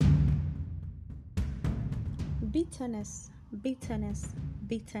Bitterness, bitterness,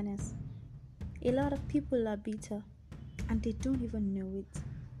 bitterness. A lot of people are bitter and they don't even know it.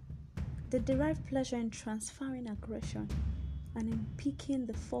 They derive pleasure in transferring aggression and in picking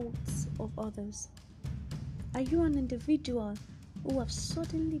the faults of others. Are you an individual who have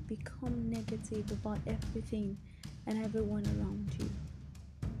suddenly become negative about everything and everyone around you?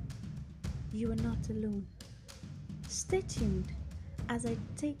 You are not alone. Stay tuned as I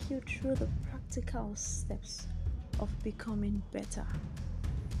take you through the practical steps of becoming better.